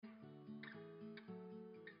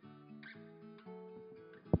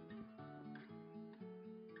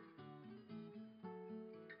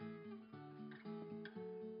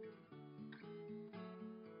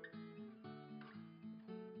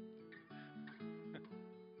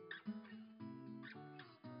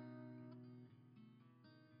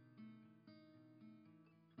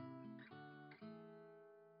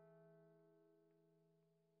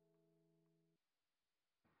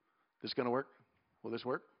This going to work? Will this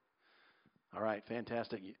work? All right,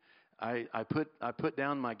 fantastic. I put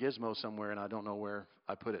down my gizmo somewhere and I don't know where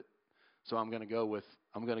I put it. So I'm going to go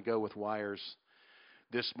with wires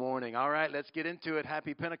this morning. All right, let's get into it.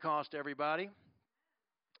 Happy Pentecost, everybody.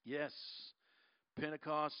 Yes,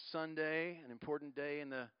 Pentecost Sunday, an important day in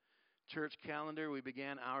the church calendar. We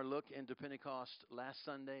began our look into Pentecost last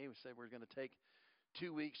Sunday. We said we're going to take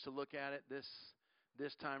 2 weeks to look at it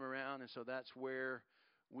this time around, and so that's where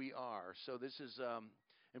we are. So this is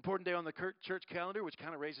important day on the church calendar, which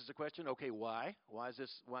kind of raises the question: okay, why? Why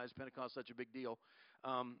is Pentecost such a big deal?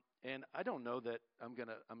 And I don't know that I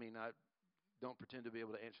don't pretend to be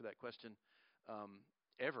able to answer that question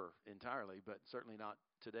ever entirely, but certainly not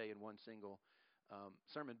today in one single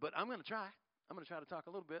sermon. But I'm going to try. I'm going to try to talk a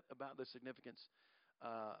little bit about the significance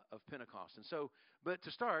of Pentecost. And so, but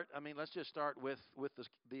to start, let's just start with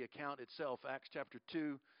the account itself. Acts chapter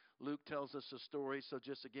 2, Luke tells us a story. So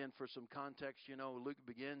just again, for some context, Luke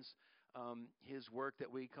begins his work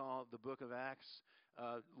that we call the book of Acts.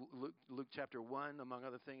 Luke chapter 1, among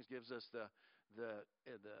other things, gives us the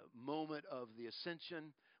moment of the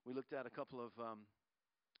ascension we looked at a couple of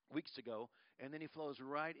weeks ago. And then he flows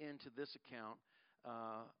right into this account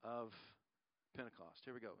of Pentecost.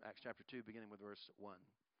 Here we go. Acts chapter 2, beginning with verse 1.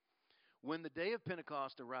 When the day of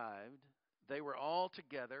Pentecost arrived, they were all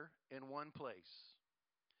together in one place.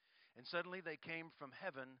 And suddenly they came from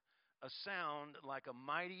heaven a sound like a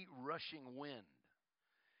mighty rushing wind,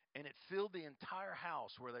 and it filled the entire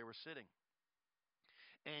house where they were sitting.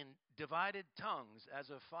 And divided tongues as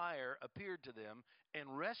of fire appeared to them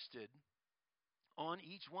and rested on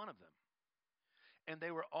each one of them. And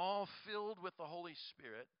they were all filled with the Holy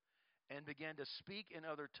Spirit and began to speak in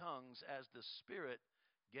other tongues as the Spirit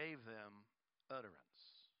gave them utterance.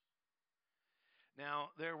 Now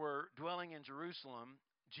there were dwelling in Jerusalem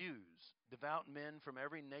Jews, devout men from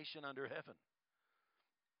every nation under heaven.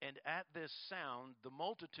 And at this sound the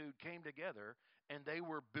multitude came together, and they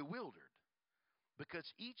were bewildered,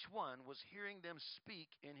 because each one was hearing them speak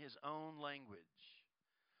in his own language.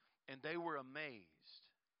 And they were amazed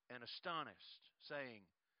and astonished, saying,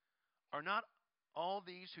 "Are not all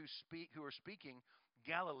these who are speaking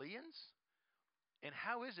Galileans? And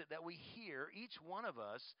how is it that we hear, each one of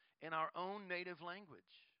us, in our own native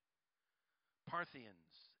language? Parthians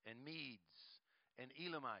and Medes and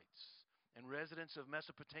Elamites and residents of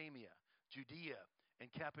Mesopotamia, Judea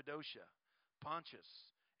and Cappadocia,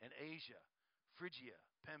 Pontus and Asia, Phrygia,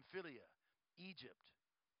 Pamphylia, Egypt,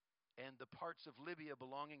 and the parts of Libya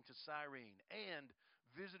belonging to Cyrene, and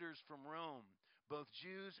visitors from Rome, both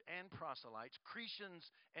Jews and proselytes,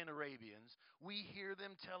 Cretians and Arabians, we hear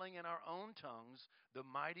them telling in our own tongues the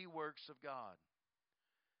mighty works of God."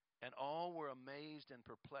 And all were amazed and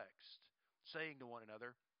perplexed, saying to one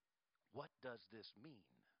another, "What does this mean?"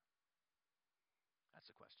 That's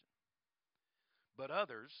the question. But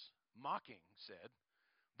others, mocking, said,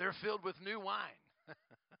 "They're filled with new wine."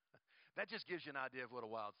 That just gives you an idea of what a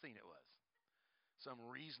wild scene it was. Some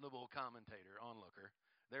reasonable commentator, onlooker,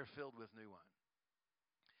 they're filled with new wine.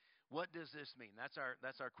 What does this mean? That's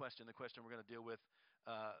our question, the question we're going to deal with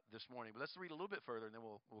this morning. But let's read a little bit further, and then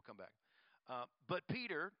we'll come back. But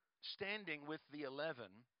Peter, standing with the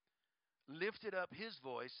 11, lifted up his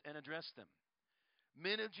voice and addressed them.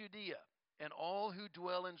 "Men of Judea and all who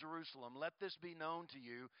dwell in Jerusalem, let this be known to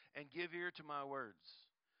you, and give ear to my words.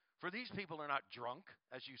 For these people are not drunk,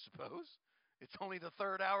 as you suppose. It's only the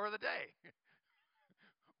third hour of the day."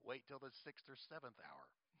 Wait till the sixth or seventh hour.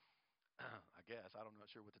 I guess. I'm not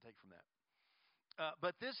sure what to take from that.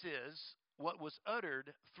 But this is what was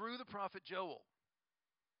uttered through the prophet Joel.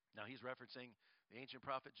 Now he's referencing the ancient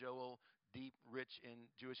prophet Joel, deep, rich in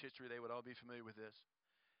Jewish history. They would all be familiar with this.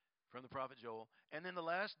 From the prophet Joel. "And in the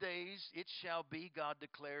last days it shall be, God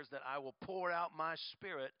declares, that I will pour out my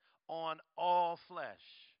Spirit on all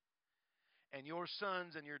flesh. And your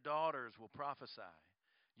sons and your daughters will prophesy.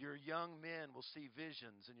 Your young men will see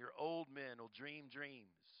visions, and your old men will dream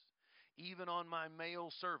dreams. Even on my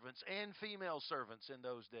male servants and female servants in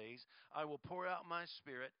those days, I will pour out my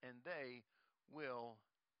Spirit, and they will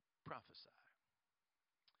prophesy."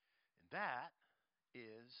 And that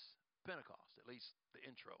is Pentecost, at least the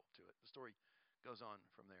intro to it. The story goes on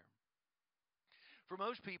from there. For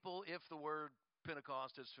most people, if the word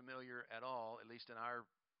Pentecost is familiar at all, at least in our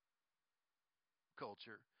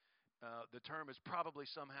culture, the term is probably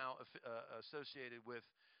somehow associated with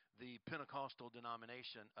the Pentecostal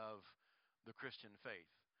denomination of the Christian faith.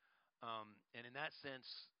 And in that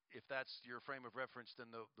sense, if that's your frame of reference,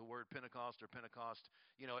 then the word Pentecost or Pentecost,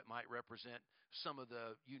 it might represent some of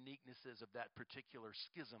the uniquenesses of that particular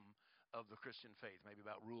schism of the Christian faith, maybe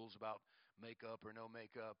about rules about makeup or no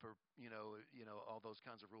makeup, or all those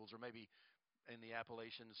kinds of rules, or maybe in the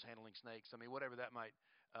Appalachians handling snakes. I mean, whatever that might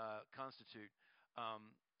constitute.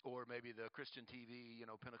 Or maybe the Christian TV,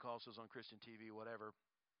 Pentecostals on Christian TV, whatever.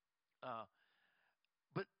 Uh,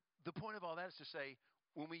 but the point of all that is to say,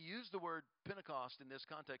 when we use the word Pentecost in this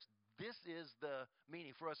context, this is the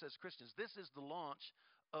meaning for us as Christians. This is the launch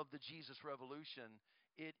of the Jesus Revolution.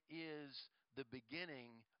 It is the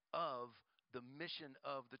beginning of the mission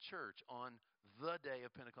of the church on the day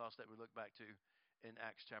of Pentecost that we look back to in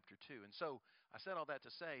Acts chapter 2. And so I said all that to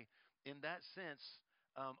say, in that sense,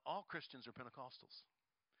 all Christians are Pentecostals.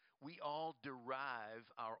 We all derive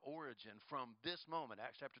our origin from this moment,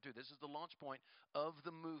 Acts chapter 2. This is the launch point of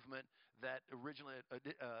the movement that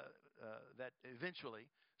that eventually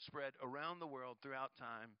spread around the world throughout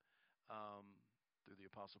time, through the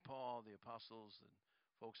Apostle Paul, the apostles, and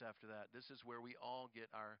folks after that. This is where we all get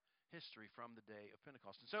our history from the day of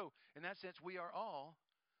Pentecost. And so, in that sense, we are all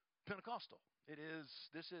Pentecostal.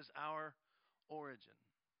 This is our origin.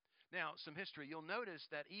 Now, some history. You'll notice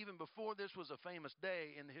that even before this was a famous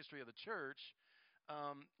day in the history of the church,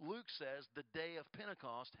 Luke says the day of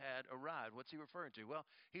Pentecost had arrived. What's he referring to? Well,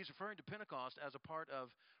 he's referring to Pentecost as a part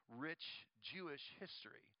of rich Jewish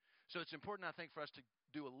history. So it's important, I think, for us to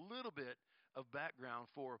do a little bit of background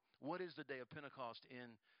for what is the day of Pentecost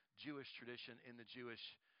in Jewish tradition, in the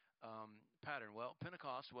Jewish pattern. Well,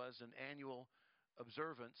 Pentecost was an annual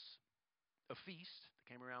observance, a feast that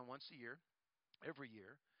came around once a year, every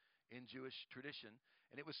year, in Jewish tradition,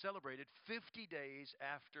 and it was celebrated 50 days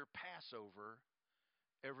after Passover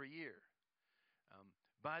every year.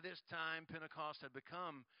 By this time, Pentecost had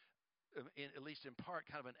become, at least in part,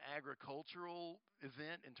 kind of an agricultural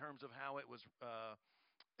event in terms of how it was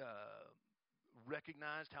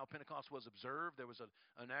recognized, how Pentecost was observed. There was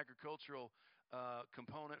an agricultural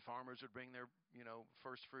component. Farmers would bring their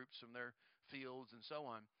first fruits from their fields and so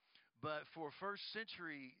on. But for first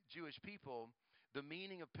century Jewish people, the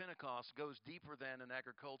meaning of Pentecost goes deeper than an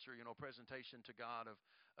agriculture, presentation to God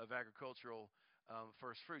of agricultural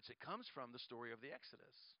first fruits. It comes from the story of the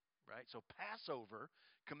Exodus, right? So Passover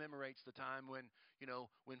commemorates the time when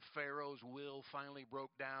Pharaoh's will finally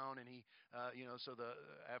broke down, and he,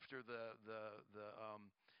 after the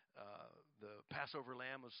Passover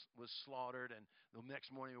lamb was slaughtered, and the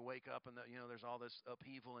next morning we wake up and there's all this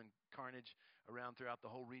upheaval and carnage around throughout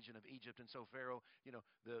the whole region of Egypt, and so Pharaoh,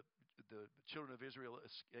 the children of Israel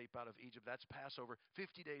escape out of Egypt. That's Passover.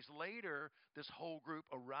 50 days later, this whole group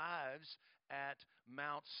arrives at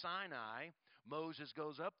Mount Sinai. Moses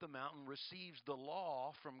goes up the mountain, receives the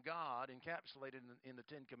law from God, encapsulated in the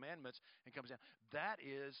Ten Commandments, and comes down. That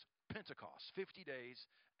is Pentecost, 50 days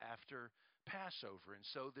after Passover. And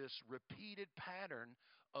so this repeated pattern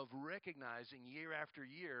of recognizing year after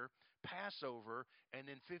year Passover, and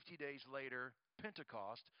then 50 days later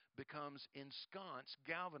Pentecost, becomes ensconced,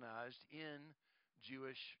 galvanized in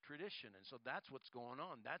Jewish tradition. And so that's what's going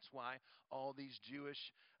on. That's why all these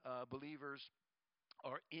Jewish believers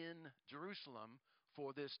are in Jerusalem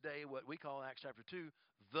for this day, what we call Acts chapter 2,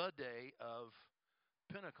 the day of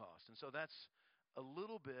Pentecost. And so that's a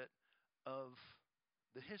little bit of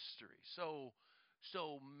the history. So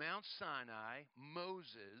Mount Sinai,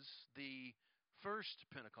 Moses, the first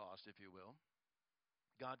Pentecost, if you will,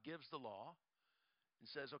 God gives the law and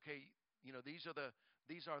says, okay, these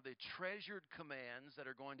are the treasured commands that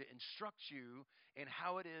are going to instruct you in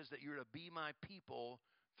how it is that you're to be my people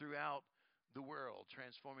throughout the world,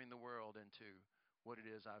 transforming the world into what it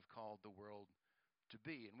is I've called the world to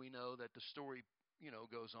be. And we know that the story,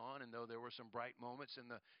 goes on, and though there were some bright moments in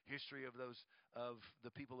the history of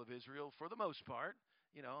the people of Israel, for the most part,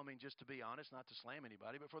 just to be honest, not to slam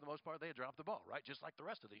anybody, but for the most part, they had dropped the ball, right? Just like the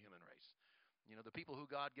rest of the human race. The people who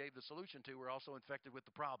God gave the solution to were also infected with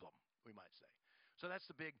the problem, we might say. So that's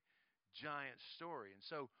the big, giant story. And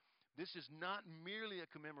so this is not merely a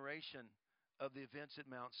commemoration of the events at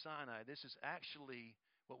Mount Sinai. This is actually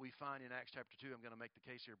what we find in Acts chapter 2. I'm going to make the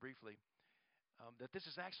case here briefly, that this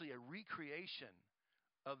is actually a recreation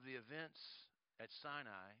of the events at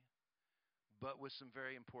Sinai, but with some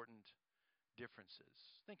very important differences.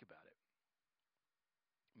 Think about it.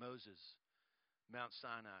 Moses, Mount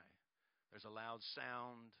Sinai. There's a loud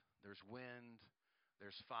sound, there's wind,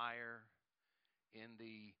 there's fire. In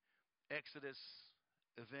the Exodus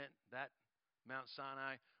event, that Mount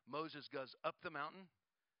Sinai, Moses goes up the mountain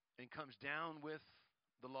and comes down with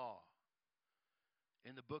the law.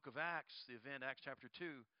 In the book of Acts, the event, Acts chapter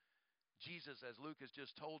 2, Jesus, as Luke has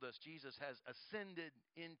just told us, Jesus has ascended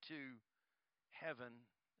into heaven,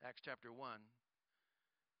 Acts chapter 1.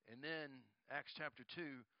 And then, Acts chapter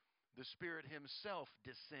 2, the Spirit himself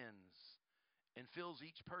descends and fills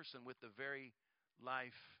each person with the very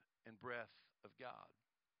life and breath of God,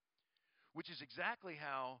 which is exactly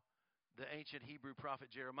how the ancient Hebrew prophet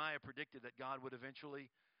Jeremiah predicted that God would eventually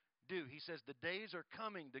do. He says, "The days are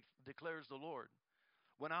coming, declares the Lord,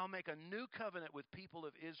 when I'll make a new covenant with people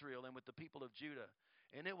of Israel and with the people of Judah.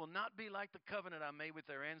 And it will not be like the covenant I made with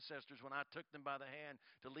their ancestors when I took them by the hand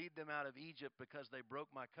to lead them out of Egypt, because they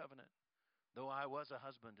broke my covenant, though I was a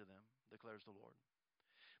husband to them, declares the Lord.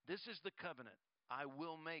 This is the covenant I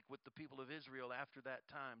will make with the people of Israel after that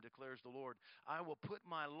time, declares the Lord. I will put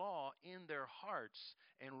my law in their hearts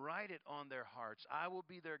and write it on their hearts. I will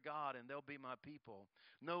be their God, and they'll be my people.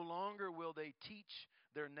 No longer will they teach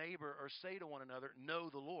their neighbor or say to one another, 'Know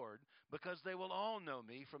the Lord,' because they will all know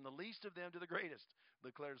me, from the least of them to the greatest,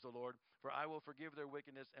 declares the Lord. For I will forgive their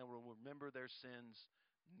wickedness and will remember their sins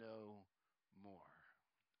no more."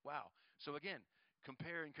 Wow. So again,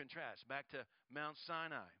 compare and contrast. Back to Mount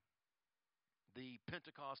Sinai, the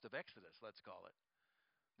Pentecost of Exodus, let's call it.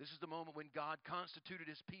 This is the moment when God constituted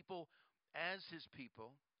his people as his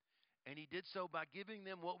people, and he did so by giving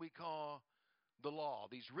them what we call the law,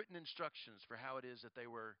 these written instructions for how it is that they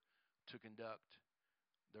were to conduct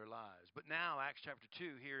their lives. But now, Acts chapter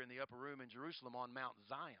 2, here in the upper room in Jerusalem on Mount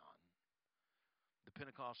Zion, the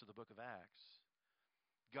Pentecost of the book of Acts,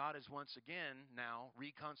 God is once again now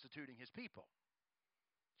reconstituting his people.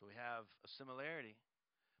 So we have a similarity,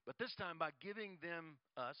 but this time by giving them,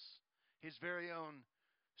 us, his very own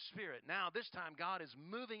Spirit. Now, this time, God is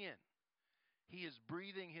moving in. He is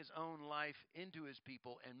breathing his own life into his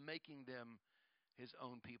people and making them his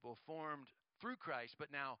own people, formed through Christ,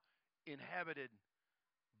 but now inhabited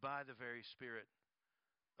by the very Spirit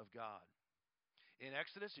of God. In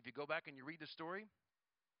Exodus, if you go back and you read the story,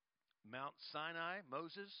 Mount Sinai,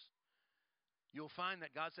 Moses, you'll find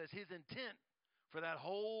that God says his intent for that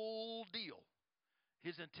whole deal,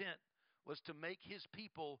 his intent was to make his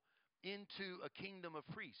people into a kingdom of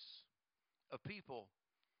priests, of people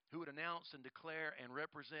who would announce and declare and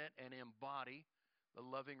represent and embody the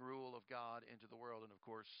loving rule of God into the world. And of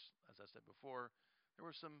course, as I said before, there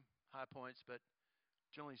were some high points, but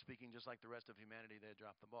generally speaking, just like the rest of humanity, they had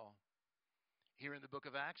dropped the ball. Here in the book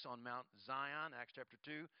of Acts on Mount Zion, Acts chapter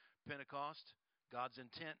 2, Pentecost, God's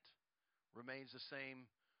intent remains the same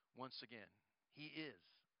once again. He is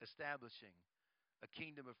establishing a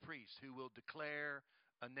kingdom of priests who will declare,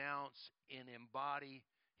 announce, and embody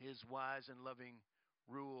his wise and loving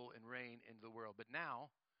rule and reign into the world. But now,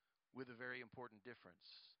 with a very important difference.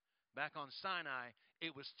 Back on Sinai,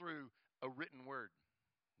 it was through a written word,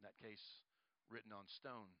 in that case, written on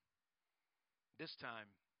stone. This time,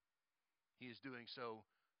 he is doing so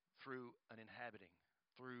through an inhabiting,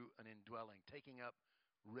 through an indwelling, taking up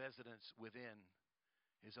residence within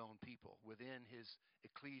his own people, within his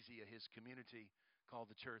ecclesia, his community called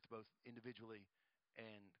the church, both individually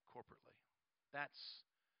and corporately. That's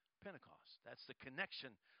Pentecost. That's the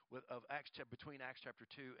connection between Acts chapter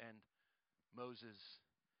 2 and Moses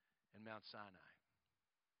and Mount Sinai.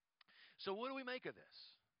 So what do we make of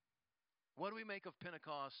this? What do we make of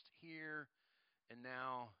Pentecost here and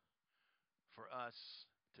now for us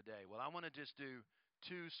today? Well, I want to just do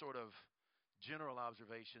two sort of general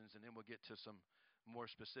observations, and then we'll get to some more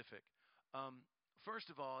specific. First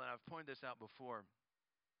of all, and I've pointed this out before,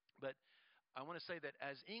 but I want to say that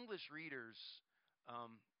as English readers,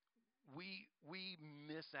 we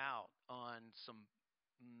miss out on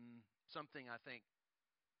something I think,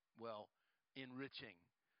 well, enriching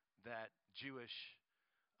that Jewish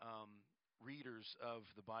readers of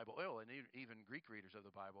the Bible, and even Greek readers of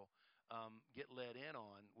the Bible, get led in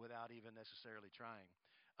on without even necessarily trying.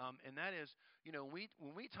 And that is,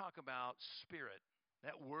 when we talk about spirit,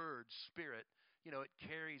 that word spirit, it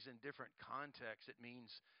carries in different contexts. It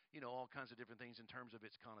means, all kinds of different things in terms of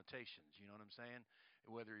its connotations. You know what I'm saying?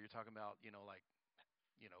 Whether you're talking about,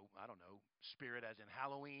 I don't know, spirit as in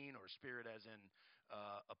Halloween or spirit as in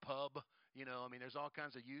a pub. There's all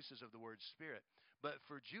kinds of uses of the word spirit. But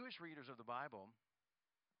for Jewish readers of the Bible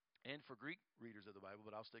and for Greek readers of the Bible,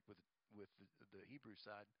 but I'll stick with the Hebrew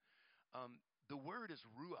side, the word is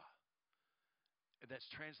ruah. That's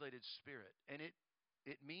translated spirit. And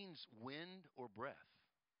it means wind or breath.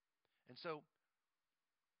 And so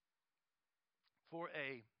for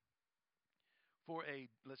a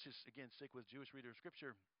let's just again stick with Jewish reader of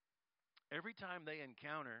Scripture, every time they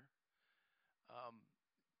encounter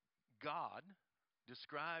God,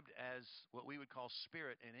 described as what we would call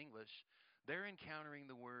spirit in English, they're encountering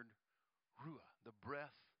the word ruah, the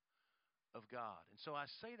breath of God. And so I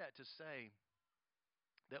say that to say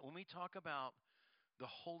that when we talk about the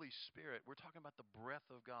Holy Spirit, we're talking about the breath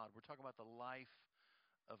of God. We're talking about the life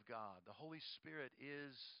of God. The Holy Spirit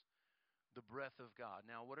is The breath of God.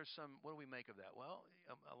 Now, what do we make of that? Well,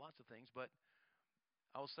 lots of things, but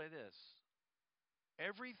I will say this.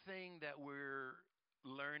 Everything that we're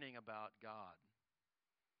learning about God,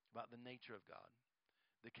 about the nature of God,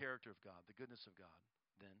 the character of God, the goodness of God,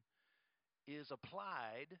 then, is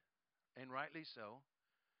applied, and rightly so,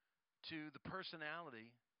 to the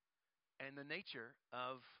personality and the nature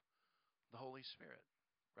of the Holy Spirit,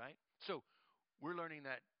 right? So we're learning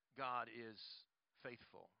that God is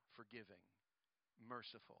faithful, forgiving,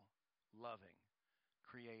 merciful, loving,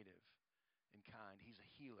 creative, and kind. He's a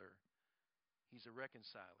healer. He's a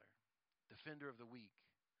reconciler, defender of the weak,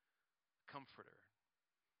 comforter,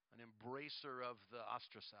 an embracer of the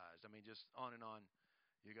ostracized. I mean, just on and on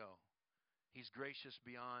you go. He's gracious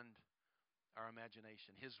beyond our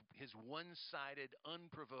imagination. His one-sided,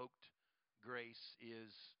 unprovoked grace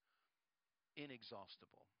is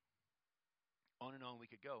inexhaustible. On and on we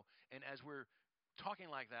could go. And as we're talking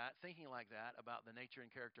like that, thinking like that about the nature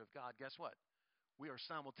and character of God, guess what? We are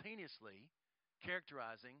simultaneously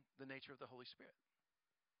characterizing the nature of the Holy Spirit.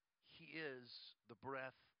 He is the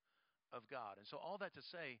breath of God. And so all that to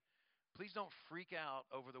say, please don't freak out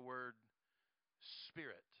over the word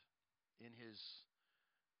spirit in his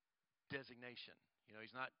designation. You know,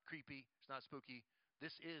 he's not creepy, he's not spooky.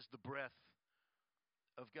 This is the breath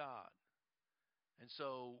of God. And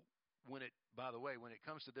so by the way, when it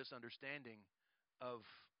comes to this understanding of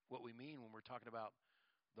what we mean when we're talking about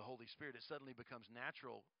the Holy Spirit, it suddenly becomes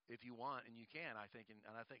natural if you want, and you can, I think.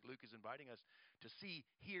 And I think Luke is inviting us to see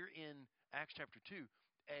here in Acts chapter 2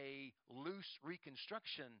 a loose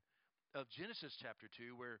reconstruction of Genesis chapter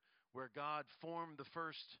 2 where God formed the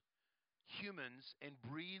first humans and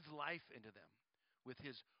breathed life into them with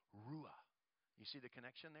his ruah. You see the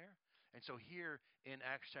connection there? And so here in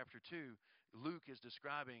Acts chapter 2, Luke is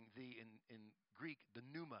describing in Greek, the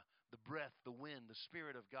pneuma, the breath, the wind, the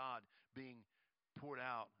Spirit of God being poured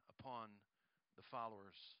out upon the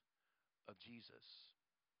followers of Jesus.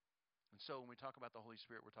 And so when we talk about the Holy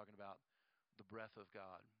Spirit, we're talking about the breath of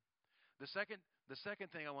God. The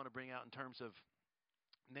second thing I want to bring out in terms of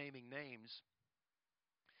naming names,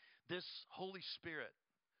 this Holy Spirit,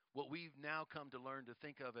 what we've now come to learn to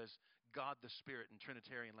think of as God the Spirit in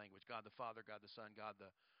Trinitarian language, God the Father, God the Son, God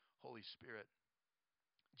the Holy Spirit.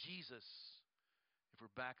 Jesus, if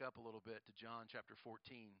we're back up a little bit to John chapter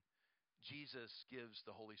 14, Jesus gives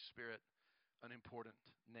the Holy Spirit an important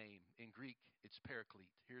name. In Greek, it's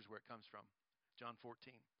Paraclete. Here's where it comes from. John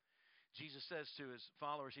 14. Jesus says to his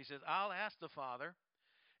followers, he says, I'll ask the Father,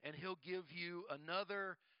 and he'll give you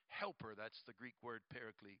another helper. That's the Greek word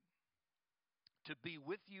Paraclete. To be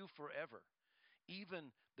with you forever.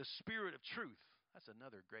 Even the Spirit of truth. That's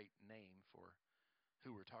another great name for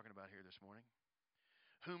who we're talking about here this morning.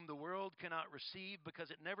 Whom the world cannot receive because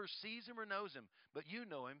it never sees him or knows him. But you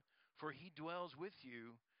know him, for he dwells with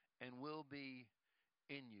you and will be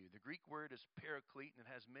in you. The Greek word is paraclete, and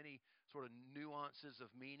it has many sort of nuances of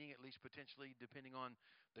meaning, at least potentially depending on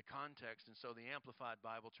the context. And so the Amplified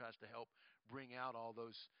Bible tries to help bring out all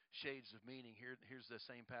those shades of meaning. Here's the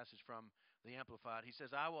same passage from the Amplified. He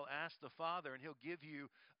says, I will ask the Father, and he'll give you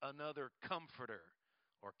another comforter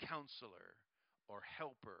or counselor or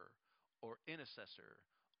helper or intercessor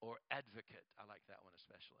or advocate. I like that one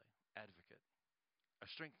especially. Advocate. A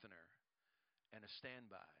strengthener and a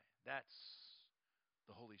standby. That's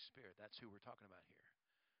the Holy Spirit. That's who we're talking about here.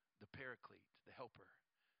 The Paraclete, the helper,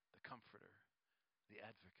 the comforter, the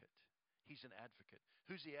advocate. He's an advocate.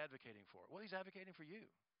 Who's he advocating for? Well, he's advocating for you.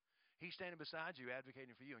 He's standing beside you,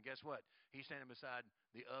 advocating for you. And guess what? He's standing beside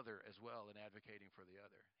the other as well and advocating for the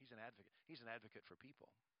other. He's an advocate. He's an advocate for people,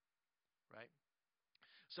 right?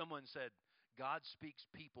 Someone said, God speaks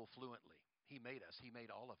people fluently. He made us. He made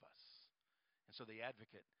all of us. And so the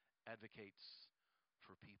advocate advocates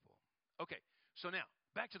for people. Okay, so now,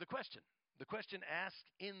 back to the question. The question asked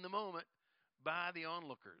in the moment by the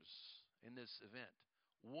onlookers in this event.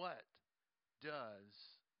 What does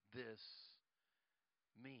this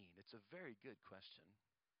mean? It's a very good question.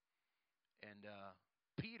 And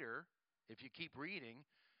Peter, if you keep reading,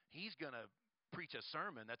 he's going to preach a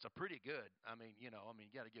sermon that's a pretty good. You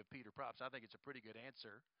got to give Peter props. I think it's a pretty good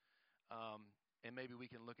answer. And maybe we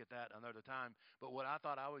can look at that another time. But what I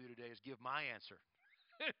thought I would do today is give my answer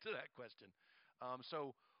to that question.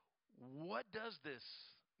 So what does this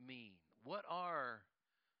mean? What are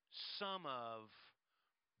some of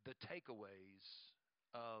the takeaways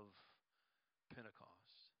of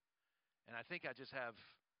Pentecost? And I think I just have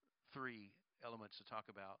three elements to talk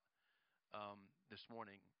about this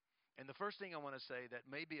morning. And the first thing I want to say that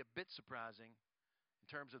may be a bit surprising in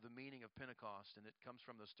terms of the meaning of Pentecost, and it comes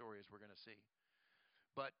from the story as we're going to see.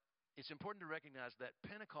 But it's important to recognize that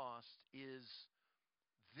Pentecost is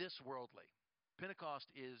this worldly. Pentecost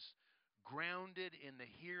is grounded in the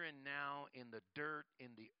here and now, in the dirt,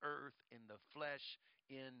 in the earth, in the flesh,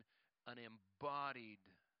 in an embodied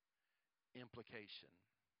implication.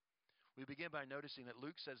 We begin by noticing that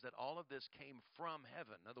Luke says that all of this came from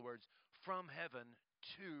heaven. In other words, from heaven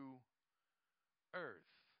to earth.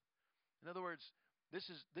 In other words, this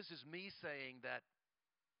is me saying that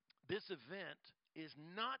this event is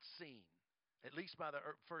not seen, at least by the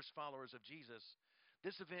first followers of Jesus.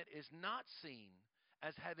 This event is not seen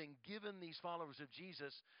as having given these followers of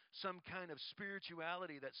Jesus some kind of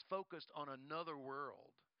spirituality that's focused on another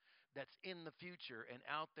world, that's in the future and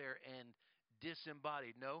out there and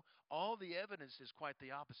disembodied. No, all the evidence is quite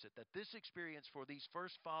the opposite, that this experience for these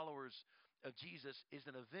first followers of Jesus is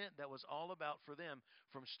an event that was all about, for them,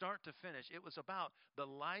 from start to finish, it was about the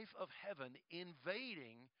life of heaven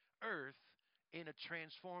invading earth in a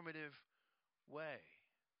transformative way.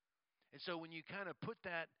 And so when you kind of put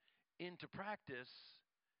that into practice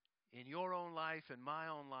in your own life and my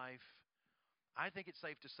own life, I think it's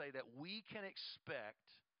safe to say that we can expect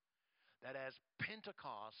that as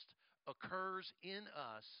Pentecost occurs in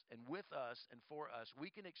us and with us and for us, we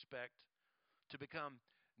can expect to become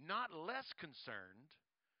not less concerned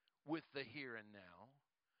with the here and now,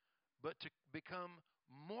 but to become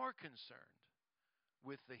more concerned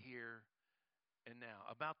with the here and now,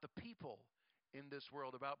 about the people in this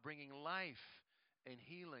world, about bringing life and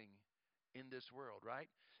healing in this world, right?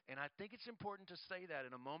 And I think it's important to say that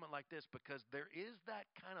in a moment like this, because there is that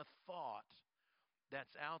kind of thought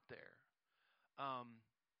that's out there.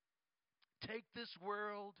 Take this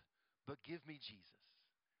world, but give me Jesus.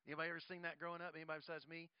 Anybody ever sing that growing up? Anybody besides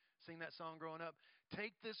me sing that song growing up?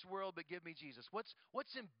 Take this world, but give me Jesus. What's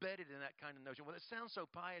embedded in that kind of notion? Well, it sounds so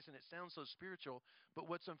pious and it sounds so spiritual, but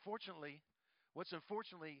what's unfortunately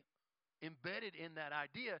embedded in that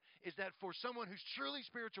idea is that for someone who's truly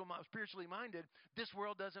spiritually minded, this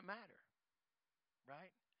world doesn't matter,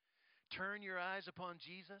 right? Turn your eyes upon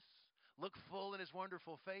Jesus. Look full in his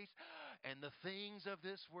wonderful face, and the things of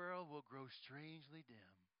this world will grow strangely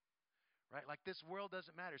dim. Right? Like this world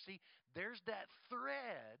doesn't matter. See, there's that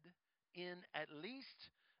thread in, at least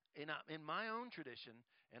in my own tradition,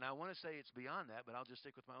 and I want to say it's beyond that, but I'll just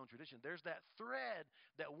stick with my own tradition. There's that thread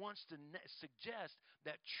that wants to suggest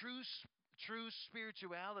that true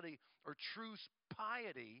spirituality or true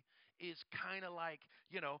piety is kind of like,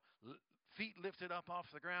 feet lifted up off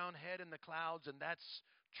the ground, head in the clouds, and that's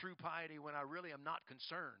true piety, when I really am not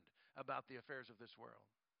concerned about the affairs of this world.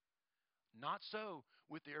 Not so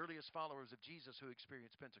with the earliest followers of Jesus who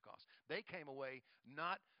experienced Pentecost. They came away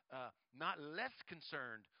not less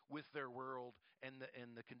concerned with their world and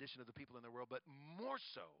the condition of the people in their world, but more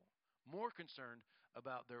concerned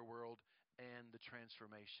about their world and the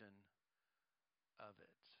transformation of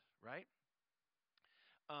it. Right?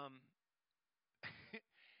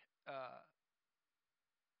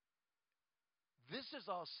 This is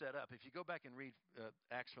all set up. If you go back and read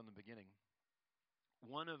Acts from the beginning,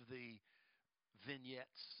 one of the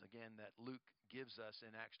vignettes, again, that Luke gives us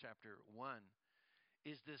in Acts chapter 1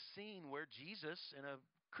 is this scene where Jesus, in a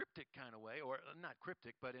cryptic kind of way, or not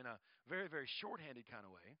cryptic, but in a very, very shorthanded kind of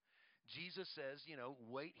way, Jesus says,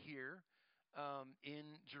 wait here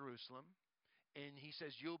in Jerusalem, and he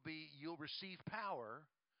says you'll receive power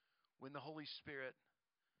when the Holy Spirit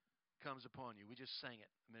comes upon you. We just sang it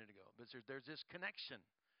a minute ago. But there's this connection,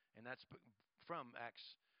 and that's from Acts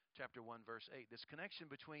chapter 1, verse 8. This connection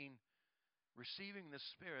between receiving the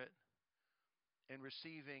Spirit and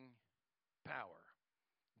receiving power.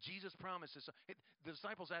 Jesus promises. The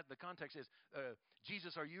disciples asked, the context is,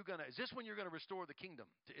 Jesus, is this when you're going to restore the kingdom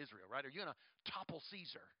to Israel, right? Are you going to topple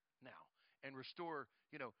Caesar now and restore,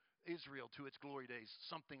 Israel to its glory days,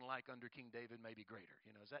 something like under King David, maybe greater?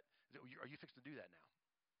 Are you fixed to do that now?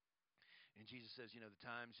 And Jesus says, the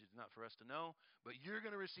times is not for us to know, but you're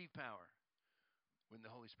going to receive power when the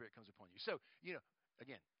Holy Spirit comes upon you. So,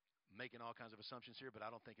 again, making all kinds of assumptions here, but I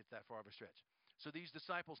don't think it's that far of a stretch. So these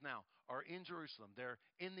disciples now are in Jerusalem. They're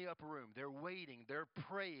in the upper room. They're waiting. They're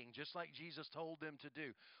praying, just like Jesus told them to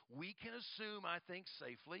do. We can assume, I think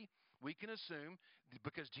safely,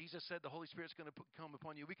 because Jesus said the Holy Spirit's going to come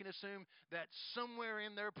upon you, we can assume that somewhere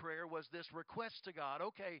in their prayer was this request to God,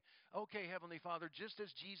 okay, Heavenly Father, just as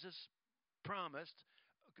Jesus promised,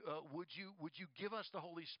 would you give us the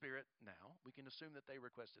Holy Spirit now? We can assume that they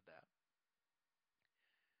requested that.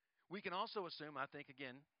 We can also assume, I think,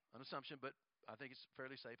 again, an assumption, but I think it's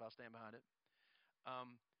fairly safe. I'll stand behind it.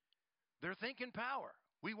 They're thinking power.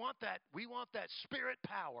 We want that Spirit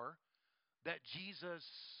power that Jesus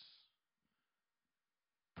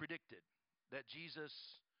predicted, that Jesus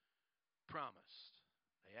promised.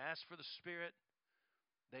 They ask for the Spirit.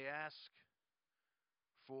 They ask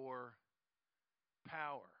for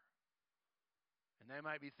power. And they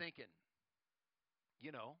might be thinking,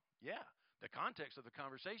 yeah, the context of the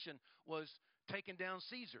conversation was taking down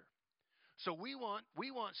Caesar. So we want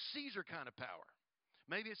Caesar kind of power.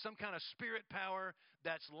 Maybe it's some kind of spirit power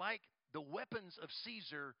that's like the weapons of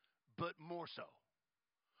Caesar, but more so.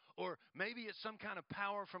 Or maybe it's some kind of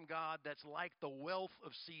power from God that's like the wealth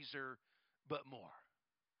of Caesar, but more.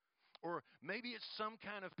 Or maybe it's some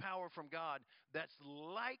kind of power from God that's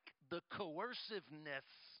like the coerciveness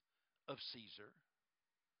of Caesar,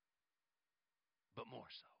 but more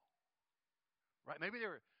so. Right? Maybe they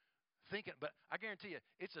were thinking, but I guarantee you,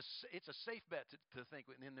 it's a safe bet to think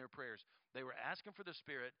in their prayers. They were asking for the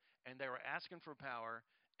Spirit, and they were asking for power.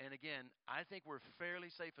 And again, I think we're fairly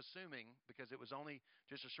safe assuming, because it was only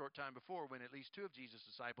just a short time before when at least two of Jesus'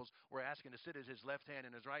 disciples were asking to sit at his left hand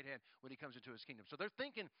and his right hand when he comes into his kingdom. So they're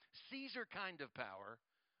thinking Caesar kind of power,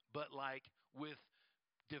 but like with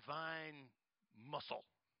divine muscle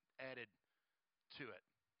added to it,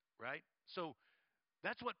 right? So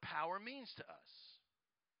that's what power means to us.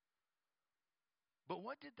 But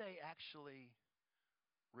what did they actually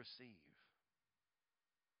receive?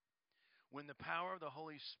 When the power of the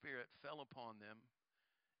Holy Spirit fell upon them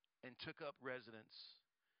and took up residence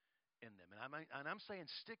in them. And I'm saying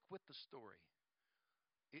stick with the story.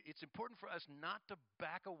 It's important for us not to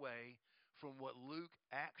back away from what Luke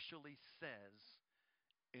actually says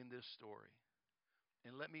in this story.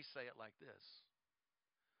 And let me say it like this.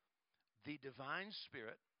 The divine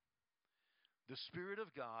Spirit, the Spirit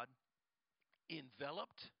of God,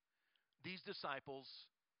 enveloped these disciples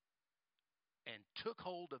and took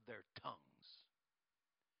hold of their tongues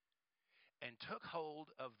and took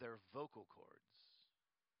hold of their vocal cords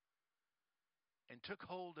and took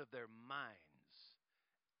hold of their minds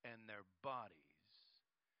and their bodies.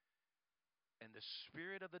 And the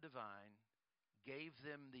Spirit of the divine gave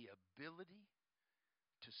them the ability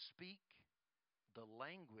to speak the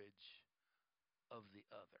language of the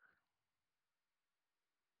other,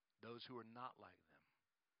 those who are not like them,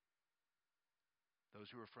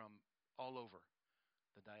 those who are from all over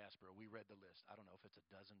the diaspora. We read the list. I don't know if it's a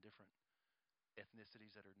dozen different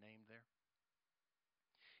ethnicities that are named there.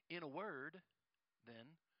 In a word,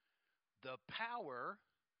 then, the power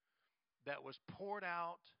that was poured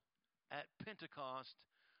out at Pentecost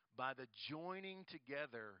by the joining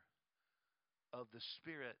together of the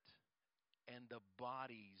Spirit and the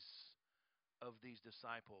bodies of these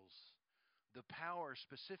disciples, the power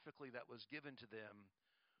specifically that was given to them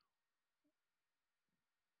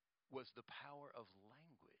was the power of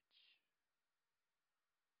language.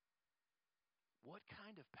 What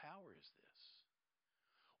kind of power is this?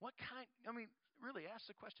 Really ask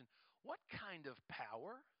the question, what kind of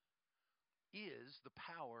power is the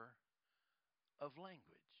power of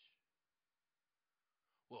language?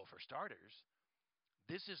 Well, for starters,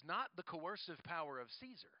 this is not the coercive power of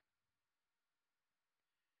Caesar.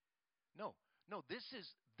 No, this is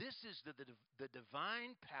the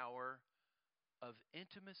divine power of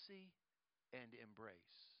intimacy and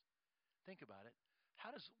embrace. Think about it. How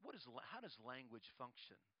does language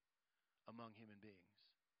function among human beings?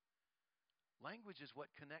 Language is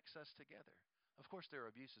what connects us together. Of course, there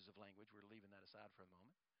are abuses of language. We're leaving that aside for the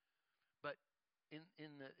moment. But in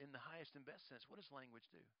the highest and best sense, what does language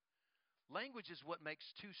do? Language is what makes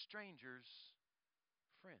two strangers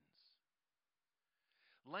friends.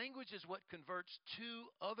 Language is what converts two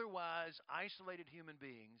otherwise isolated human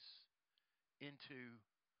beings into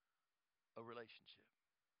a relationship.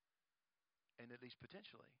 And at least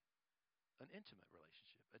potentially, an intimate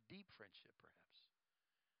relationship, a deep friendship perhaps.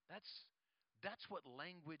 That's what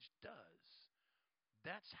language does.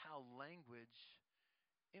 That's how language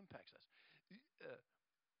impacts us.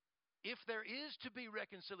 If there is to be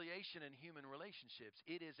reconciliation in human relationships,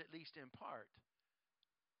 it is at least in part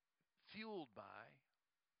fueled by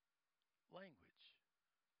language,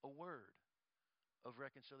 a word of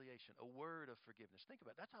reconciliation, a word of forgiveness. Think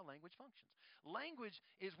about it. That's how language functions. Language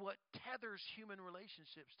is what tethers human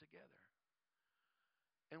relationships together.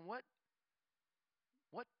 And what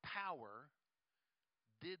power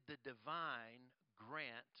did the divine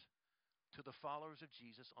grant to the followers of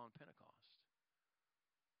Jesus on Pentecost?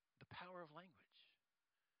 The power of language.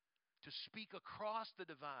 To speak across the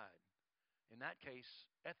divide. In that case,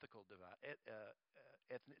 ethical divide.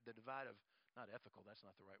 The divide of, not ethical, that's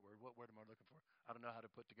not the right word. What word am I looking for? I don't know how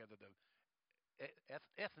to put together the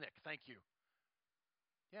ethnic. Thank you.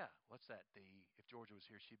 Yeah, what's that? If Georgia was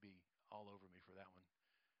here, she'd be all over me for that one.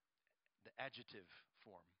 The adjective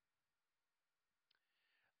form.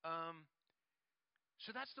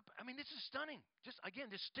 So I mean, this is stunning. Just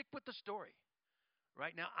stick with the story.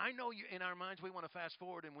 Right now, I know you, in our minds we want to fast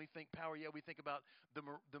forward and we think power. Yeah, we think about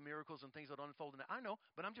the miracles and things that unfold. And I know,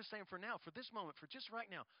 but I'm just saying for now, for this moment, for just right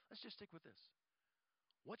now, let's just stick with this.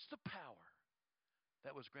 What's the power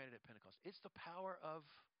that was granted at Pentecost? It's the power of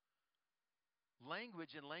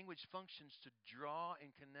language and language functions to draw and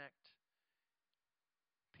connect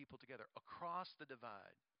people together across the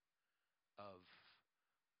divide of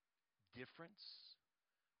difference,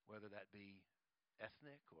 whether that be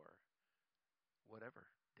ethnic or whatever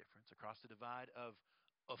difference, across the divide of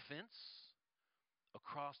offense,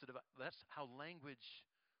 across the divide. That's how language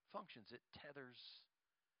functions. It tethers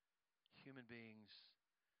human beings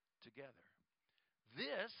together.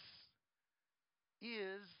 This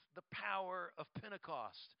is the power of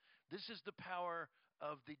Pentecost. This is the power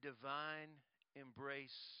of the divine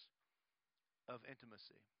embrace of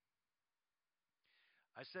intimacy.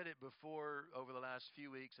 I said it before over the last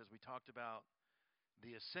few weeks as we talked about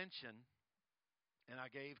the ascension, and I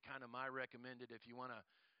gave kind of my recommended if you want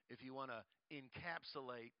to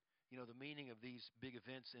encapsulate, the meaning of these big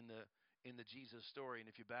events in the Jesus story. And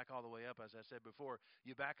if you back all the way up, as I said before,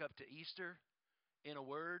 you back up to Easter. In a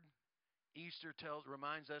word, Easter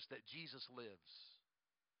reminds us that Jesus lives.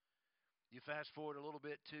 You fast forward a little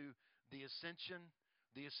bit to the ascension.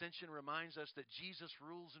 The ascension reminds us that Jesus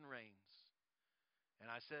rules and reigns.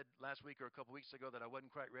 And I said last week or a couple weeks ago that I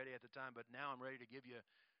wasn't quite ready at the time, but now I'm ready to give you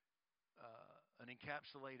an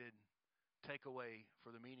encapsulated takeaway for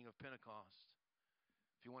the meaning of Pentecost.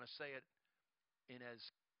 If you want to say it in as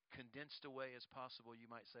condensed a way as possible, you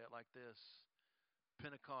might say it like this.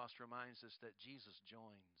 Pentecost reminds us that Jesus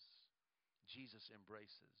joins, Jesus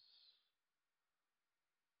embraces.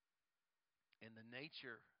 And the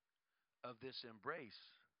nature of this embrace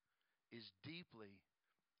is deeply,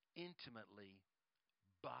 intimately,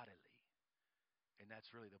 bodily. And that's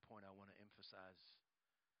really the point I want to emphasize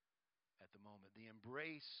at the moment. The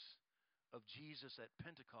embrace of Jesus at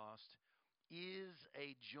Pentecost is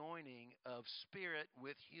a joining of spirit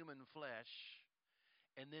with human flesh.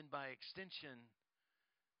 And then by extension,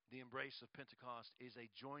 the embrace of Pentecost is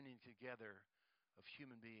a joining together of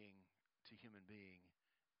human being to human being,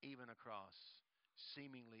 even across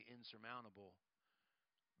seemingly insurmountable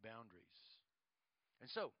boundaries.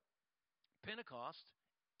 And so, Pentecost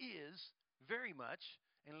is very much,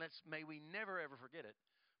 and may we never ever forget it,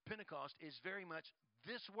 Pentecost is very much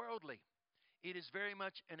this worldly. It is very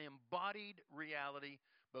much an embodied reality,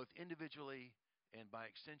 both individually and by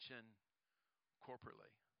extension, corporately.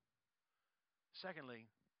 Secondly,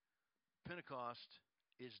 Pentecost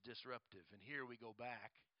is disruptive. And here we go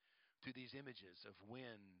back to these images of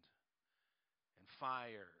wind and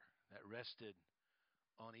fire that rested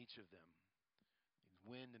on each of them.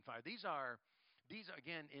 Wind and fire. These are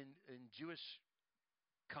again in Jewish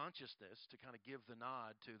consciousness, to kind of give the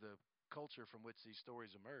nod to the culture from which these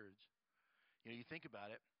stories emerge. You think about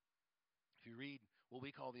it. If you read what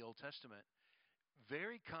we call the Old Testament,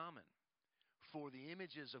 very common for the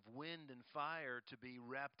images of wind and fire to be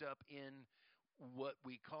wrapped up in what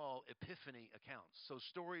we call epiphany accounts. So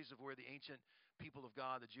stories of where the ancient people of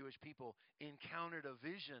God, the Jewish people, encountered a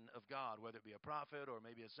vision of God, whether it be a prophet or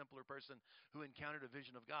maybe a simpler person who encountered a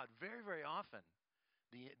vision of God. Very, very often,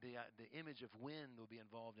 the image of wind will be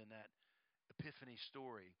involved in that epiphany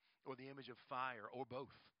story, or the image of fire, or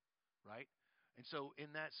both, right? And so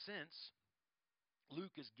in that sense,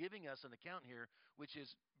 Luke is giving us an account here which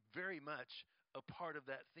is very much a part of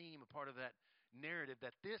that theme, a part of that narrative,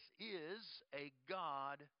 that this is a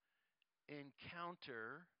God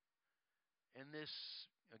encounter. And this,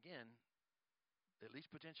 again, at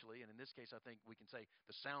least potentially, and in this case I think we can say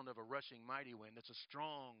the sound of a rushing mighty wind, that's a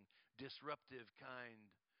strong, disruptive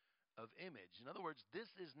kind of image. In other words, this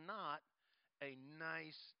is not a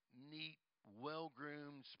nice, neat,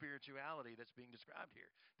 well-groomed spirituality that's being described here.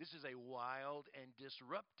 This is a wild and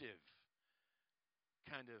disruptive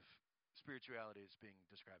kind of spirituality that's being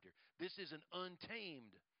described here. This is an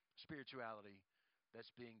untamed spirituality that's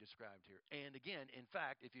being described here. And again, in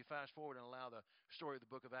fact, if you fast forward and allow the story of the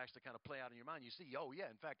book of Acts to kind of play out in your mind, you see, oh yeah,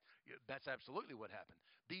 in fact, that's absolutely what happened.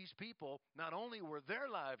 These people, not only were their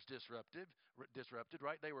lives disrupted,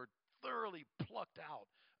 right? They were thoroughly plucked out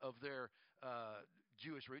of their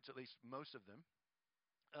Jewish roots, at least most of them,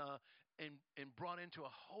 and brought into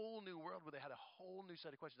a whole new world where they had a whole new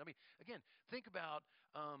set of questions. I mean, again, think about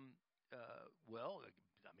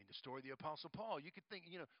the story of the Apostle Paul. You could think,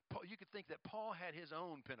 you could think that Paul had his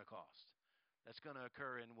own Pentecost. That's going to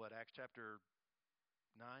occur in Acts chapter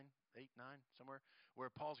 9, 8, 9, somewhere, where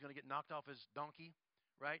Paul's going to get knocked off his donkey,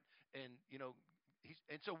 right? And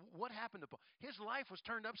so what happened to Paul? His life was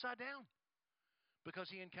turned upside down because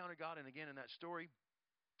he encountered God. And again, in that story,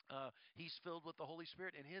 he's filled with the Holy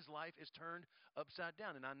Spirit, and his life is turned upside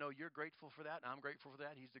down. And I know you're grateful for that, and I'm grateful for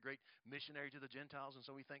that. He's the great missionary to the Gentiles, and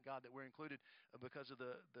so we thank God that we're included because of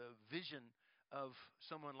the vision of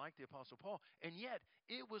someone like the Apostle Paul. And yet,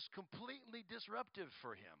 it was completely disruptive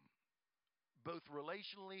for him, both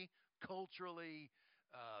relationally, culturally,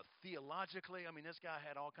 theologically. I mean, this guy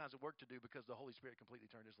had all kinds of work to do because the Holy Spirit completely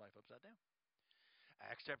turned his life upside down.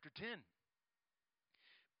 Acts chapter 10.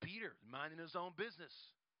 Peter, minding his own business,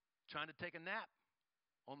 trying to take a nap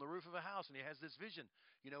on the roof of a house, and he has this vision,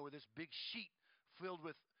 where this big sheet filled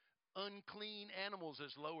with unclean animals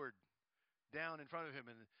is lowered down in front of him,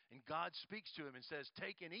 and God speaks to him and says,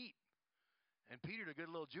 "Take and eat." And Peter, the good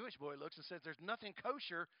little Jewish boy, looks and says, "There's nothing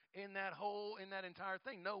kosher in that entire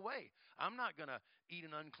thing. No way. I'm not going to eat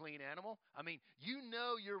an unclean animal." I mean,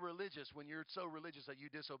 you're religious when you're so religious that you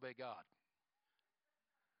disobey God.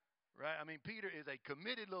 Right? I mean, Peter is a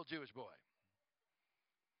committed little Jewish boy.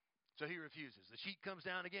 So he refuses. The sheet comes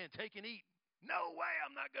down again. "Take and eat." "No way.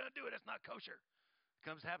 I'm not going to do it. It's not kosher."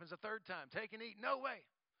 Happens a third time. "Take and eat." "No way."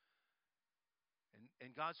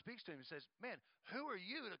 And God speaks to him and says, "Man, who are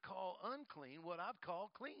you to call unclean what I've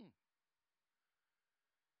called clean?"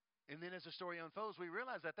 And then as the story unfolds, we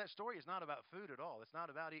realize that story is not about food at all. It's not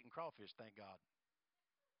about eating crawfish, thank God.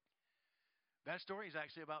 That story is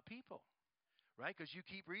actually about people, right? Because you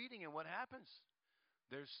keep reading, and what happens?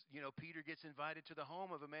 Peter gets invited to the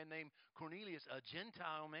home of a man named Cornelius, a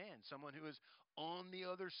Gentile man, someone who is on the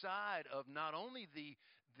other side of not only the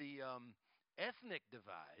ethnic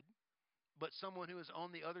divide, but someone who is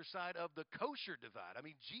on the other side of the kosher divide. I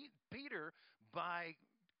mean, Peter, by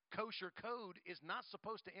kosher code, is not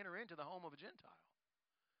supposed to enter into the home of a Gentile,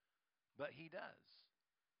 but he does.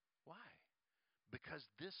 Why? Because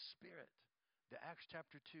this Spirit, the Acts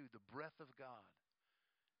chapter 2, the breath of God,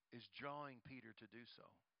 is drawing Peter to do so.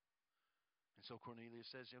 And so Cornelius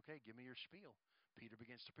says, "Okay, give me your spiel." Peter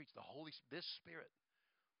begins to preach. This Spirit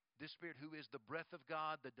who is the breath of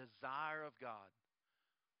God, the desire of God,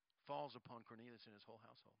 falls upon Cornelius and his whole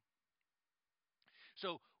household.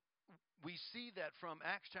 So we see that from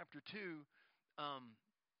Acts chapter 2,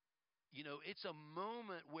 it's a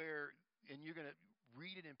moment where, and you're going to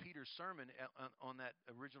read it in Peter's sermon on that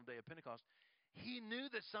original day of Pentecost, he knew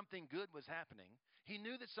that something good was happening. He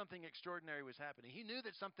knew that something extraordinary was happening. He knew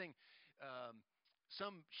that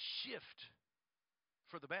some shift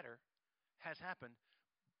for the better has happened.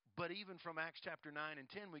 But even from Acts chapter 9 and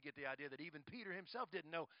 10, we get the idea that even Peter himself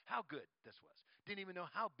didn't know how good this was. Didn't even know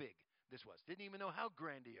how big this was. Didn't even know how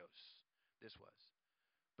grandiose this was.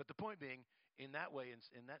 But the point being, in that way,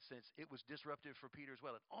 in that sense, it was disruptive for Peter as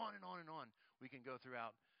well. And on and on and on we can go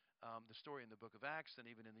throughout the story in the book of Acts and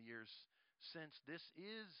even in the years since. This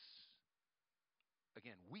is,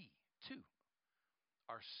 again, we too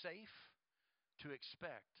are safe to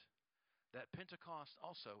expect that Pentecost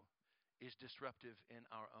also is disruptive in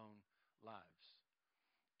our own lives.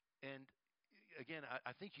 And again,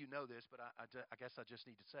 I think you know this, but I guess I just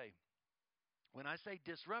need to say, when I say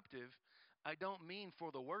disruptive, I don't mean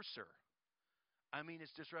for the worser. I mean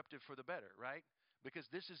it's disruptive for the better, right? Because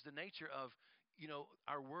this is the nature of,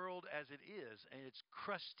 our world as it is, and its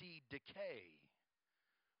crusty decay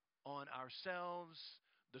on ourselves,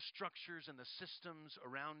 the structures and the systems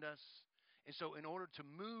around us. And so in order to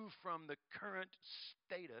move from the current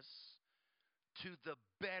status to the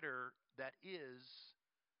better that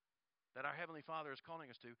our Heavenly Father is calling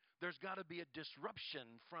us to, there's got to be a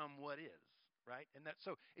disruption from what is, right? And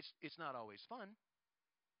so it's not always fun,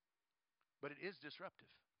 but it is disruptive.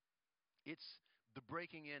 It's the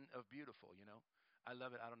breaking in of beautiful, I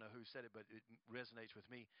love it. I don't know who said it, but it resonates with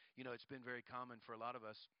me. It's been very common for a lot of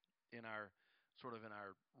us in our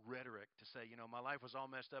rhetoric to say, my life was all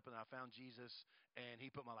messed up and I found Jesus and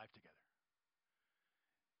he put my life together.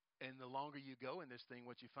 And the longer you go in this thing,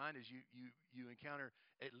 what you find is you encounter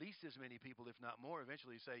at least as many people, if not more,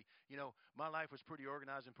 eventually say, my life was pretty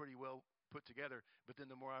organized and pretty well put together, but then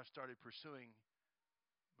the more I started pursuing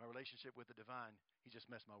my relationship with the divine, he just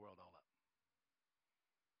messed my world all up.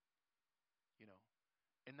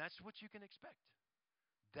 And that's what you can expect.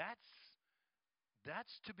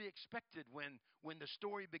 That's to be expected when the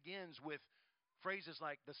story begins with phrases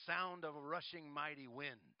like the sound of a rushing mighty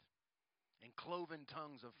wind and cloven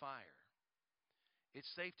tongues of fire. It's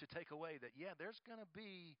safe to take away that, there's going to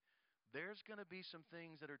be some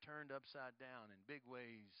things that are turned upside down in big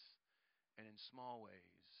ways and in small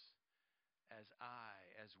ways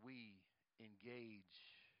as we engage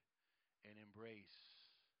and embrace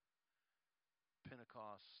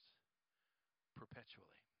Pentecost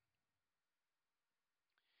perpetually.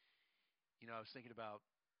 I was thinking about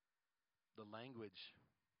the language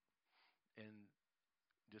and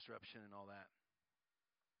disruption and all that.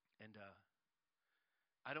 And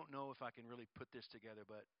I don't know if I can really put this together,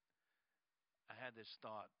 but I had this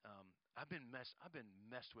thought. I've been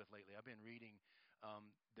messed with lately. I've been reading.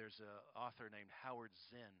 There's a author named Howard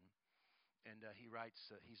Zinn, and he writes.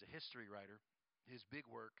 He's a history writer. His big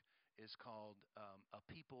work is called "A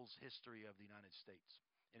People's History of the United States."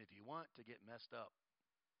 And if you want to get messed up,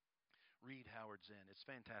 read Howard Zinn. It's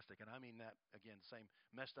fantastic, and I mean that again, same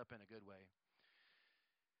messed up in a good way.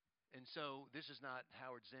 And so this is not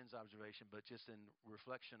Howard Zinn's observation, but just in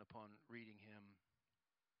reflection upon reading him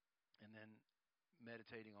and then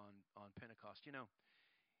meditating on Pentecost. You know,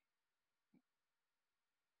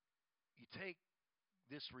 you take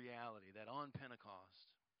this reality that on Pentecost,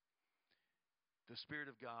 the Spirit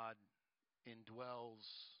of God indwells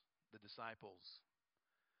the disciples,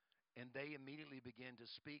 and they immediately begin to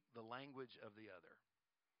speak the language of the other,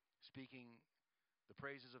 speaking the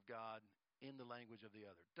praises of God in the language of the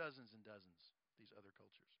other. Dozens and dozens, these other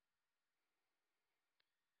cultures.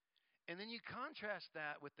 And then you contrast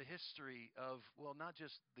that with the history of, well, not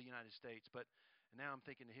just the United States, but now I'm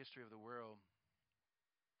thinking the history of the world.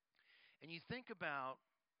 And you think about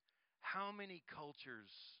how many cultures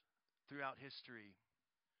throughout history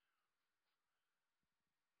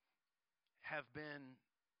have been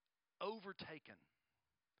overtaken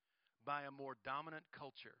by a more dominant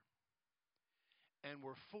culture and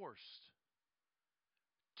were forced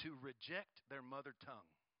to reject their mother tongue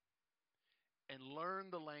and learn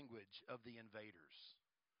the language of the invaders,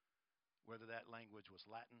 whether that language was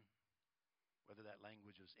Latin, whether that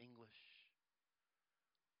language was English,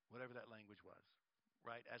 whatever that language was,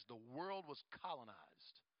 right? As the world was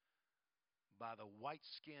colonized by the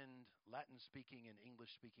white-skinned, Latin-speaking and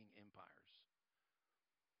English-speaking empires,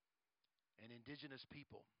 and indigenous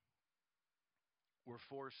people were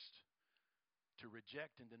forced to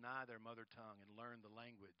reject and deny their mother tongue and learn the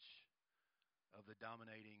language of the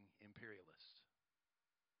dominating imperialist.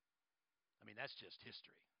 I mean, that's just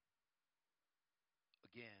history.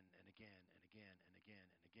 Again and again and again and again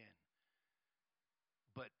and again.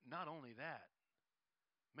 But not only that,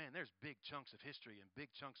 man, there's big chunks of history and big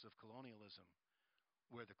chunks of colonialism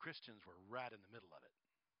where the Christians were right in the middle of it.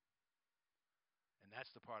 And that's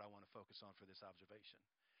the part I want to focus on for this observation.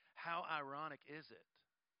 How ironic is it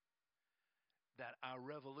that our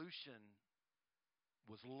revolution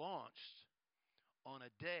was launched on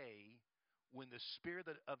a day when the Spirit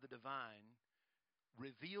of the divine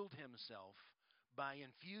revealed himself by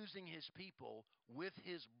infusing his people with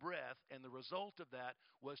his breath, and the result of that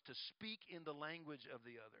was to speak in the language of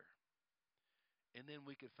the other. And then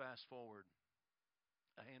we could fast forward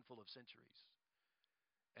a handful of centuries,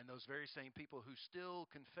 and those very same people who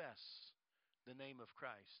still confess the name of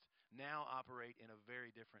Christ now operate in a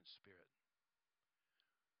very different spirit,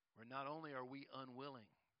 where not only are we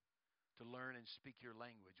unwilling to learn and speak your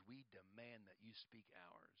language, we demand that you speak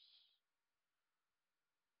ours.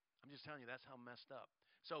 I'm just telling you, that's how messed up.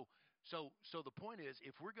 So the point is,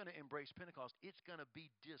 if we're going to embrace Pentecost, it's going to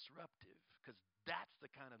be disruptive, because that's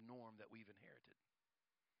the kind of norm that we've inherited.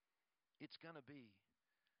 It's going to be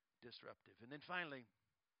disruptive. And then finally,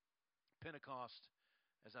 Pentecost,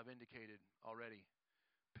 as I've indicated already,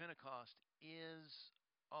 Pentecost is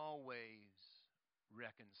always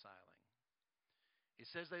reconciling. It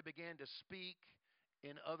says they began to speak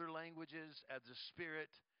in other languages as the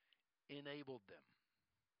Spirit enabled them.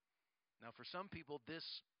 Now, for some people, this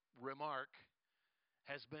remark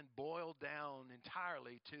has been boiled down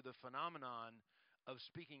entirely to the phenomenon of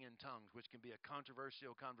speaking in tongues, which can be a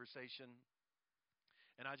controversial conversation.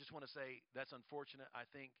 And I just want to say that's unfortunate, I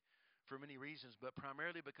think, for many reasons, but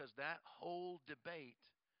primarily because that whole debate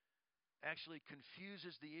actually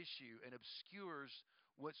confuses the issue and obscures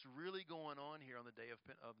what's really going on here on the day of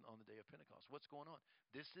Pentecost. What's going on?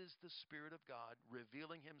 This is the Spirit of God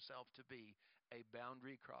revealing himself to be a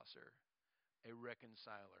boundary crosser, a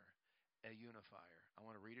reconciler, a unifier. I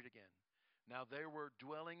want to read it again. Now there were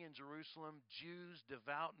dwelling in Jerusalem Jews,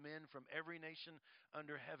 devout men from every nation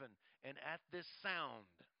under heaven. And at this sound,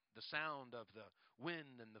 the sound of the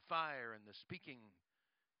wind and the fire and the speaking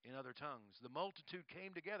in other tongues, the multitude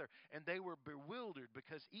came together, and they were bewildered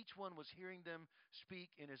because each one was hearing them speak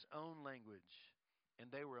in his own language. And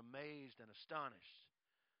they were amazed and astonished,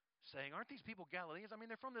 saying, "Aren't these people Galileans? I mean,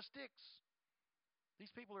 they're from the sticks. These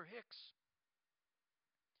people are Hicks.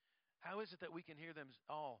 How is it that we can hear them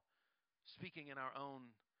all speaking in our own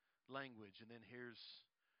language?" And then here's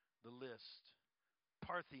the list: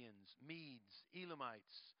 Parthians, Medes,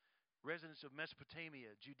 Elamites, residents of Mesopotamia,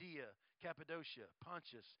 Judea, Cappadocia,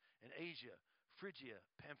 Pontus, and Asia, Phrygia,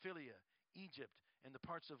 Pamphylia, Egypt, and the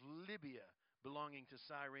parts of Libya belonging to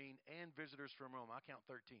Cyrene, and visitors from Rome. I count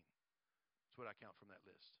 13. That's what I count from that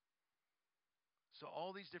list. So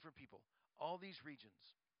all these different people, all these regions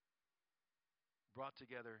brought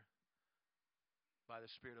together by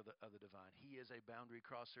the Spirit of the divine. He is a boundary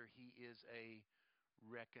crosser. He is a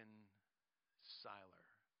reconciler.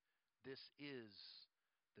 This is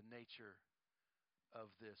the nature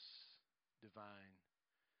of this divine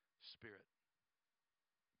Spirit.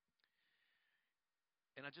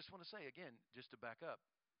 And I just want to say again, just to back up,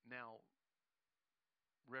 now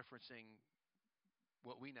referencing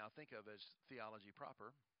what we now think of as theology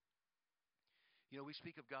proper, we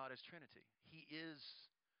speak of God as Trinity. He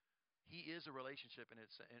is a relationship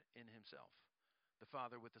in himself. The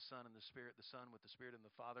Father with the Son and the Spirit, the Son with the Spirit and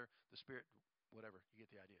the Father, the Spirit, whatever, you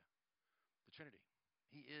get the idea. The Trinity.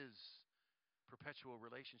 He is perpetual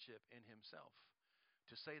relationship in himself.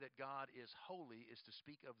 To say that God is holy is to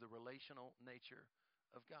speak of the relational nature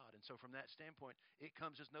of God. And so from that standpoint, it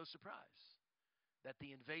comes as no surprise that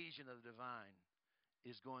the invasion of the divine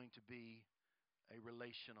is going to be a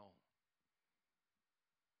relational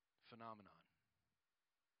phenomenon.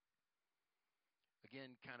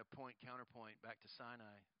 Again, kind of counterpoint, back to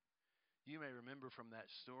Sinai. You may remember from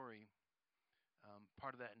that story,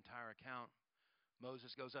 part of that entire account,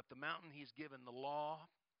 Moses goes up the mountain. He's given the law,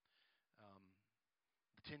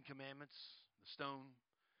 the Ten Commandments, the stone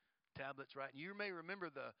tablets, right? And you may remember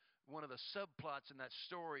one of the subplots in that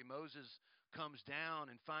story. Moses comes down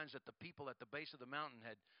and finds that the people at the base of the mountain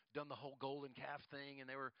had done the whole golden calf thing, and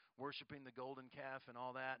they were worshiping the golden calf and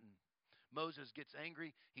all that. And Moses gets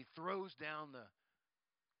angry. He throws down the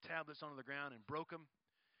tablets onto the ground and broke them.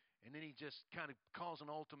 And then he just kind of calls an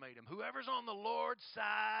ultimatum. Whoever's on the Lord's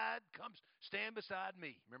side, comes stand beside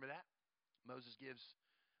me. Remember that? Moses gives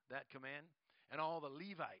that command. And all the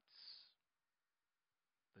Levites,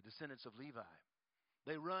 the descendants of Levi,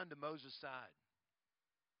 they run to Moses' side.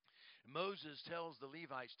 And Moses tells the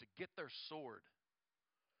Levites to get their sword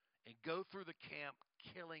and go through the camp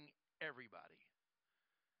killing everybody.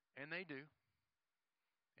 And they do.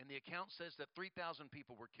 And the account says that 3,000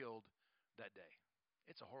 people were killed that day.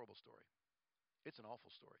 It's a horrible story. It's an awful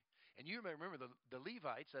story. And you may remember the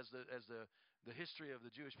Levites, as the history of the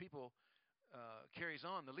Jewish people carries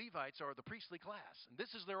on, the Levites are the priestly class. And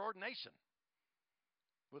this is their ordination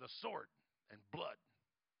with a sword and blood.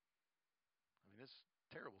 I mean, it's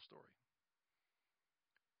a terrible story.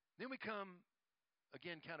 Then we come,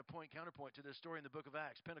 again, counterpoint to this story in the book of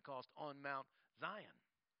Acts, Pentecost on Mount Zion.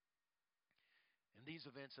 And these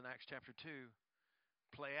events in Acts chapter 2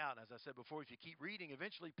 play out. As I said before, if you keep reading,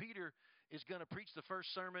 eventually Peter is going to preach the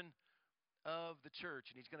first sermon of the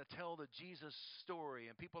church, and he's going to tell the Jesus story,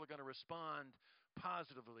 and people are going to respond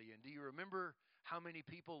positively. And do you remember how many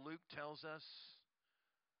people Luke tells us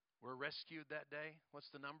were rescued that day?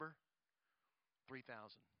 What's the number? 3,000.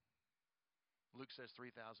 Luke says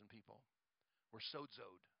 3,000 people were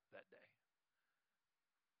sozoed that day.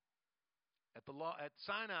 At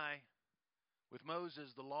Sinai, with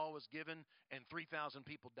Moses, the law was given, and 3,000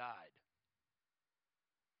 people died.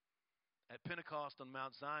 At Pentecost on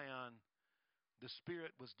Mount Zion, the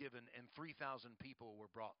Spirit was given, and 3,000 people were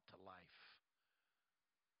brought to life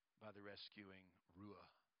by the rescuing Ruah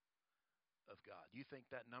of God. You think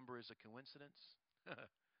that number is a coincidence?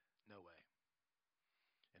 No way.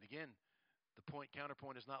 And again, the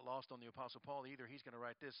counterpoint is not lost on the Apostle Paul either. He's going to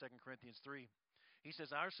write this, 2 Corinthians 3. He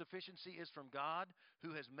says, our sufficiency is from God,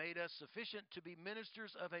 who has made us sufficient to be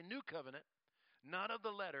ministers of a new covenant, not of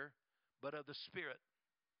the letter, but of the Spirit.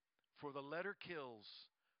 For the letter kills,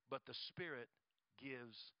 but the Spirit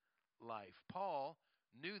gives life. Paul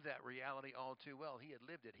knew that reality all too well. He had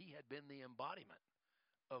lived it. He had been the embodiment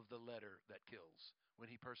of the letter that kills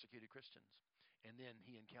when he persecuted Christians. And then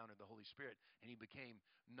he encountered the Holy Spirit, and he became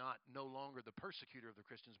no longer the persecutor of the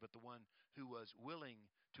Christians, but the one who was willing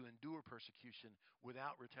to endure persecution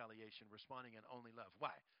without retaliation, responding in only love.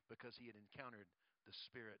 Why? Because he had encountered the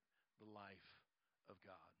Spirit, the life of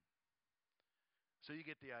God. So you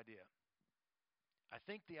get the idea. I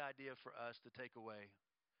think the idea for us to take away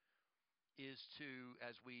is to,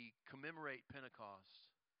 as we commemorate Pentecost,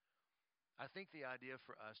 I think the idea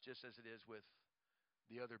for us, just as it is with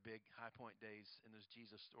the other big high point days in this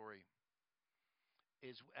Jesus story,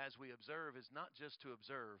 is as we observe, is not just to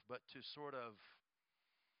observe, but to sort of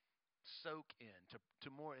soak in, to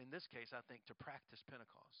more, in this case, I think, to practice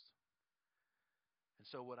Pentecost. And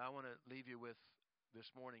so what I want to leave you with this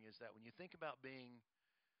morning is that when you think about being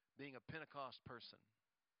a Pentecost person,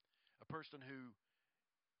 a person who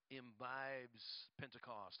imbibes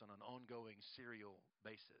Pentecost on an ongoing serial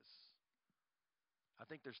basis, I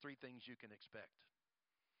think there's three things you can expect.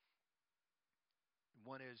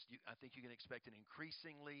 One is, I think you can expect an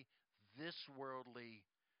increasingly this worldly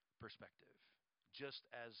perspective, just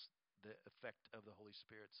as the effect of the Holy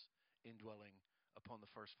Spirit's indwelling upon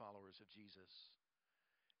the first followers of Jesus.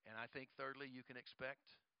 And I think, thirdly, you can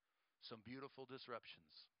expect some beautiful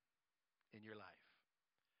disruptions in your life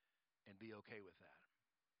and be okay with that.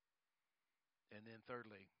 And then,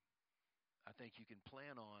 thirdly, I think you can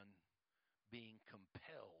plan on being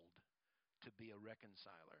compelled to be a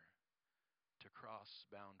reconciler, to cross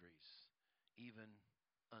boundaries, even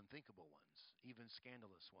unthinkable ones, even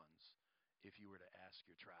scandalous ones, if you were to ask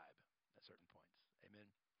your tribe at certain points. Amen.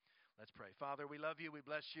 Let's pray. Father, we love you. We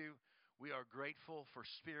bless you. We are grateful for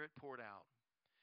Spirit poured out.